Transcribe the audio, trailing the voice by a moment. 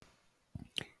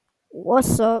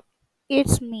What's up?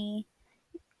 It's me,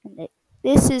 and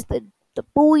this is the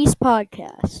Bullies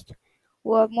podcast.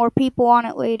 We'll have more people on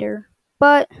it later,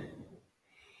 but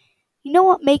you know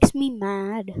what makes me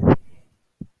mad?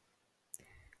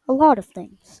 A lot of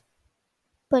things,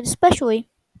 but especially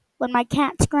when my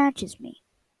cat scratches me.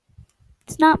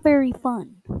 It's not very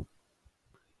fun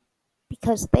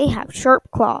because they have sharp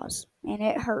claws and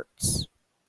it hurts.